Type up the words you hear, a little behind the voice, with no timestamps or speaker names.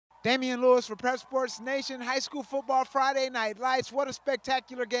Damian Lewis for Prep Sports Nation. High school football Friday night lights. What a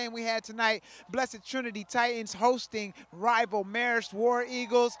spectacular game we had tonight. Blessed Trinity Titans hosting rival Marist War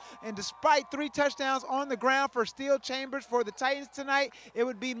Eagles. And despite 3 touchdowns on the ground for Steele Chambers for the Titans tonight, it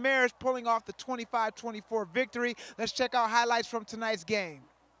would be Marist pulling off the 25-24 victory. Let's check out highlights from tonight's game.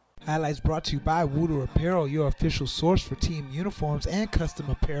 Highlights brought to you by Wooter Apparel, your official source for team uniforms and custom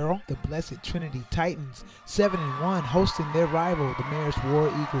apparel. The Blessed Trinity Titans 7-1, hosting their rival, the Marist War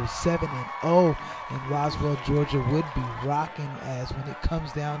Eagles 7-0, and Roswell, Georgia would be rocking, as when it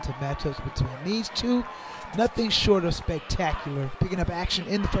comes down to matchups between these two, nothing short of spectacular. Picking up action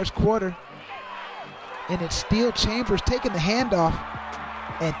in the first quarter, and it's Steele Chambers taking the handoff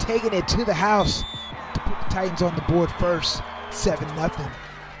and taking it to the house to put the Titans on the board first, 7-0.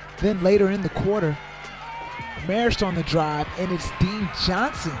 Then later in the quarter, Marist on the drive, and it's Dean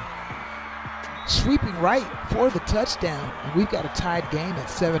Johnson sweeping right for the touchdown. And we've got a tied game at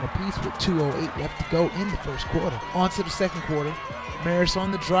 7 apiece with 2:08 left to go in the first quarter. On to the second quarter, Marist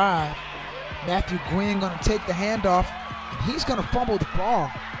on the drive. Matthew Gwynn going to take the handoff, and he's going to fumble the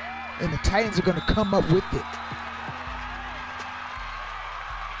ball, and the Titans are going to come up with it.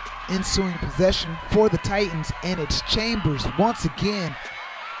 Ensuing possession for the Titans, and it's Chambers once again.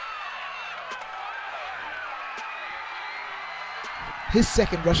 His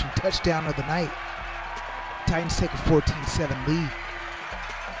second rushing touchdown of the night. Titans take a 14-7 lead.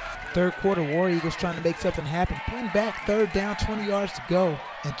 Third quarter, War Eagles trying to make something happen. Pulling back, third down, 20 yards to go.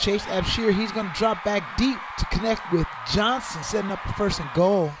 And Chase Abshir, he's going to drop back deep to connect with Johnson, setting up the 1st and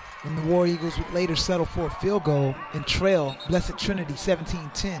goal. And the War Eagles would later settle for a field goal and trail Blessed Trinity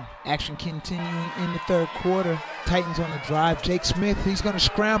 17-10. Action continuing in the third quarter. Titans on the drive. Jake Smith, he's going to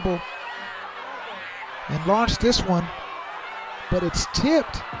scramble and launch this one, but it's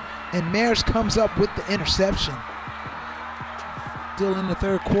tipped, and Marist comes up with the interception. Still in the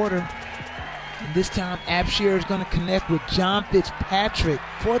third quarter, and this time Abshir is going to connect with John Fitzpatrick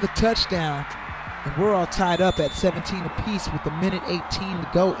for the touchdown, and we're all tied up at 17 apiece with 1:18 to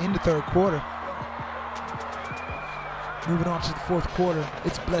go in the third quarter. Moving on to the fourth quarter,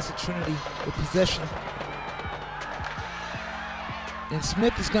 it's Blessed Trinity with possession, and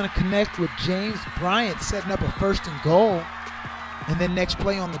Smith is going to connect with James Bryant, setting up a 1st and goal. And then next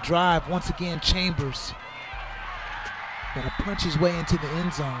play on the drive, once again Chambers going to punch his way into the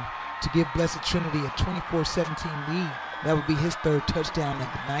end zone to give Blessed Trinity a 24-17 lead. That would be his 3rd touchdown of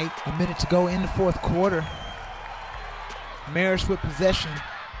the night. 1 minute to go in the fourth quarter. Marist with possession,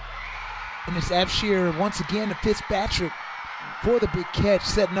 and it's Abshir once again to Fitzpatrick for the big catch,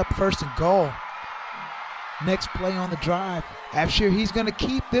 setting up 1st and goal. Next play on the drive, Abshir, he's going to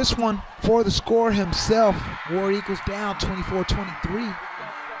keep this one for the score himself. War Eagles down 24-23,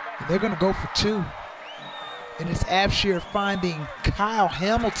 and they're going to go for 2. And it's Abshir finding Kyle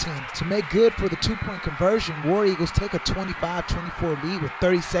Hamilton to make good for the 2-point conversion. War Eagles take a 25-24 lead with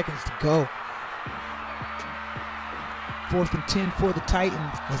 30 seconds to go. 4th and 10 for the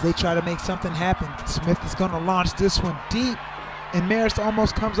Titans as they try to make something happen. Smith is going to launch this one deep, and Marist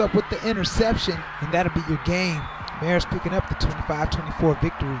almost comes up with the interception, and that'll be your game. Marist picking up the 25-24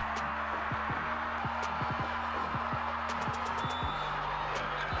 victory.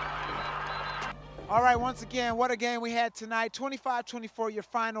 All right, once again, what a game we had tonight. 25-24, your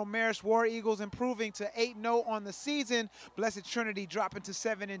final. Marist War Eagles improving to 8-0 on the season. Blessed Trinity dropping to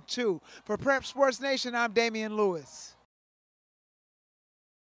 7-2. For Prep Sports Nation, I'm Damian Lewis.